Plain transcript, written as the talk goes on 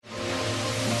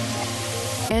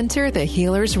Enter the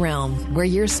healer's realm, where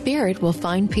your spirit will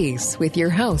find peace with your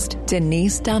host,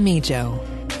 Denise Damijo.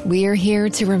 We are here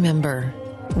to remember.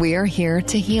 We are here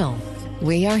to heal.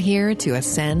 We are here to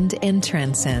ascend and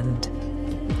transcend.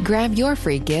 Grab your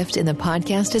free gift in the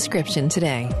podcast description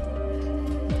today.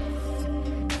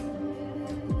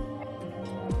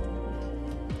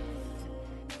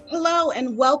 Hello,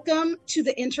 and welcome to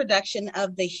the introduction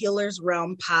of the Healer's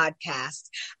Realm podcast.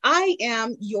 I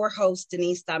am your host,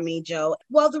 Denise Damijo.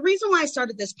 Well, the reason why I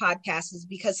started this podcast is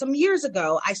because some years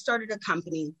ago, I started a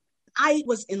company. I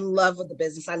was in love with the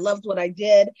business. I loved what I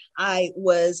did. I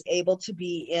was able to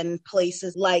be in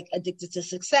places like Addicted to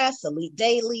Success, Elite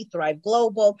Daily, Thrive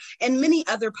Global, and many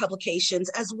other publications,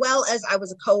 as well as I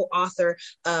was a co-author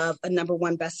of a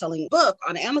 #1 best-selling book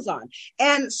on Amazon.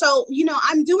 And so,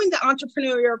 I'm doing the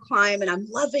entrepreneurial climb and I'm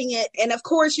loving it. And of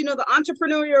course, the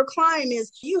entrepreneurial climb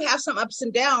is you have some ups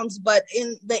and downs, but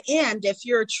in the end, if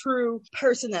you're a true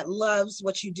person that loves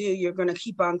what you do, you're going to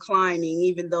keep on climbing,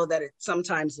 even though that it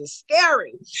sometimes is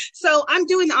scary. So I'm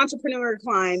doing the entrepreneur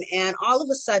climb, and all of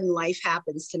a sudden life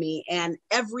happens to me and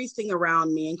everything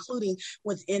around me, including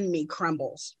within me,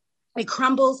 crumbles. It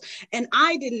crumbles, and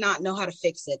I did not know how to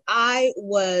fix it. I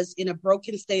was in a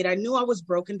broken state. I knew I was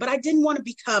broken, but I didn't want to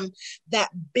become that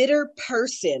bitter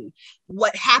person.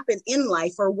 What happened in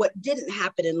life or what didn't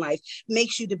happen in life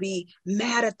makes you to be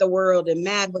mad at the world and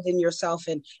mad within yourself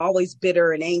and always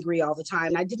bitter and angry all the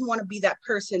time. I didn't want to be that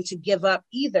person to give up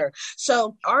either.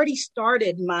 So I already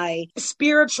started my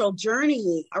spiritual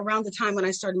journey around the time when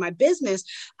I started my business.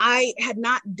 I had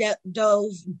not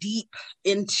dove deep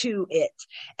into it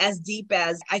as deep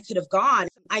as I could have gone.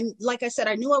 Like I said,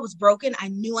 I knew I was broken. I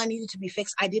knew I needed to be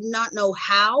fixed. I did not know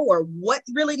how or what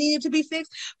really needed to be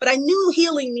fixed, but I knew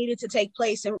healing needed to take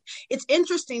place. And it's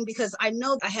interesting because I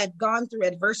know I had gone through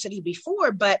adversity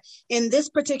before, but in this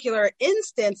particular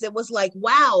instance, it was like,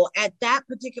 wow, at that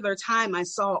particular time, I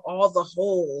saw all the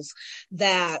holes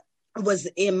that was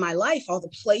in my life, all the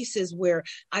places where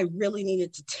I really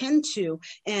needed to tend to,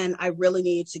 and I really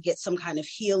needed to get some kind of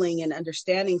healing and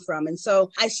understanding from. And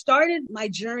so I started my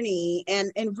journey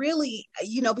and really,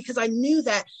 because I knew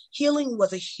that healing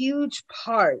was a huge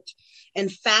part and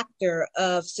factor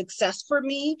of success for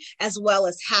me, as well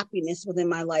as happiness within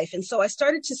my life. And so I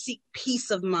started to seek peace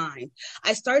of mind.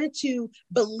 I started to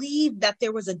believe that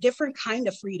there was a different kind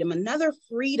of freedom, another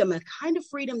freedom, a kind of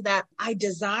freedom that I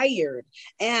desired.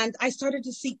 And I started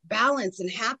to seek balance and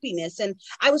happiness. And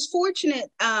I was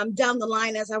fortunate down the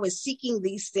line as I was seeking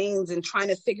these things and trying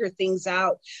to figure things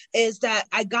out, is that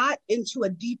I got into a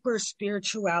deeper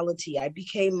spirituality. I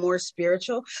became more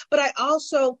spiritual, but I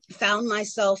also found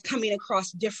myself coming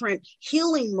across different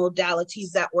healing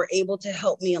modalities that were able to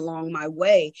help me along my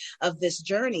way of this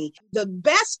journey. The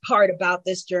best part about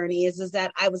this journey is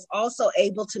that I was also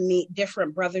able to meet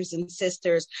different brothers and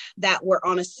sisters that were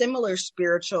on a similar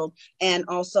spiritual and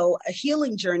also a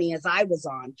healing journey as I was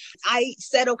on. I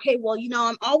said, okay, well,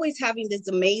 I'm always having these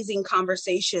amazing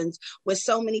conversations with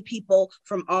so many people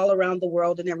from all around the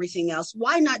world and everything else.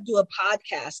 Why not do a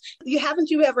podcast? Haven't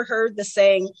you ever heard the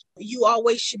saying, you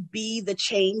always should be the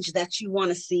change that you want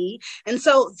to see? And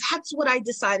so that's what I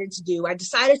decided to do. I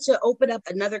decided to open up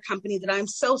another company that I'm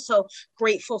so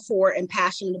grateful for and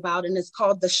passionate about, and it's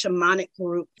called the Shamanic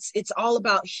Group. It's all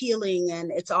about healing, and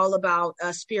it's all about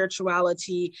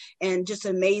spirituality and just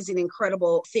amazing,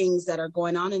 incredible things that are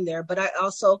going on in there. But I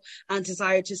also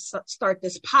desire to start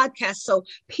this podcast so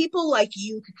people like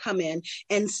you could come in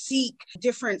and seek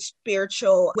different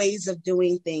spiritual ways of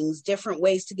doing things, different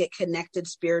ways to get connected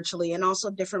spiritually, and also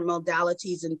different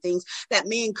modalities and things that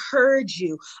may encourage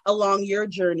you along your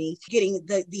journey, getting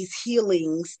these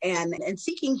healings and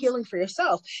seeking healing for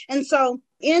yourself. And so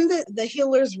in the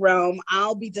healer's realm,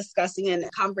 I'll be discussing and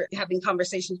having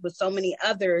conversations with so many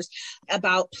others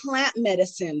about plant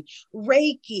medicine,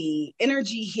 Reiki,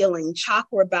 energy healing,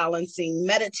 chakra balancing,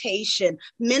 meditation,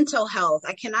 mental health.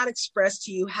 I cannot express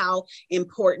to you how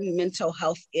important mental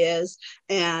health is,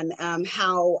 and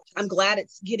how I'm glad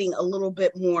it's getting a little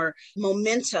bit more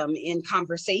momentum in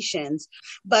conversations.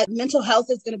 But mental health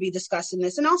is going to be discussing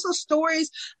this, and also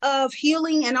stories of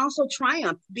healing and also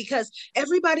triumph, because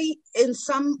everybody in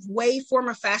some way, form,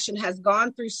 or fashion has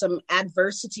gone through some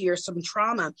adversity or some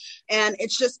trauma. And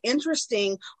it's just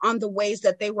interesting on the ways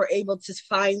that they were able to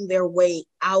find their way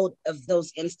out of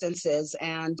those instances.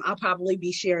 And I'll probably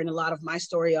be sharing a lot of my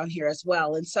story on here as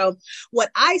well. And so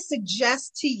what I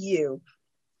suggest to you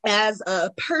as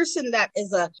a person that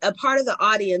is a part of the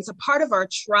audience, a part of our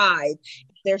tribe,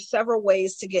 there's several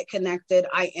ways to get connected.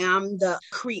 I am the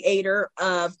creator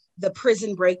of the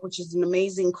Prison Break, which is an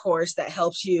amazing course that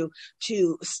helps you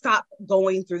to stop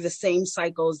going through the same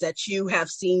cycles that you have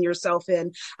seen yourself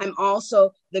in. I'm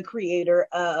also the creator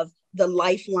of the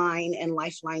Lifeline and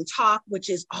Lifeline Talk, which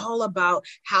is all about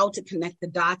how to connect the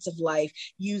dots of life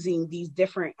using these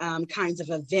different kinds of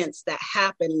events that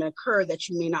happen and occur that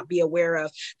you may not be aware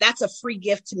of. That's a free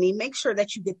gift to me. Make sure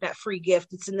that you get that free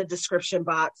gift. It's in the description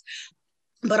box.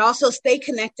 But also stay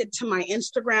connected to my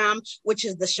Instagram, which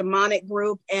is the Shamanic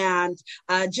Group, and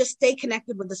just stay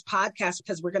connected with this podcast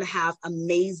because we're going to have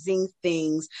amazing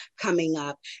things coming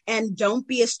up. And don't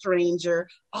be a stranger.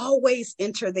 Always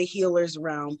enter the healer's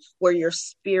realm where your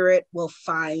spirit will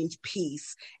find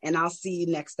peace. And I'll see you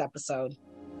next episode.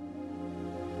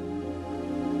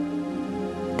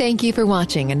 Thank you for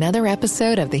watching another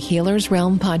episode of the Healer's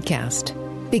Realm podcast.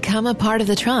 Become a part of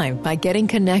the tribe by getting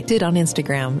connected on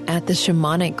Instagram at the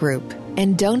Shamanic Group.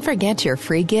 And don't forget your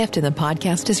free gift in the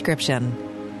podcast description.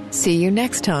 See you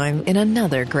next time in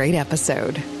another great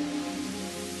episode.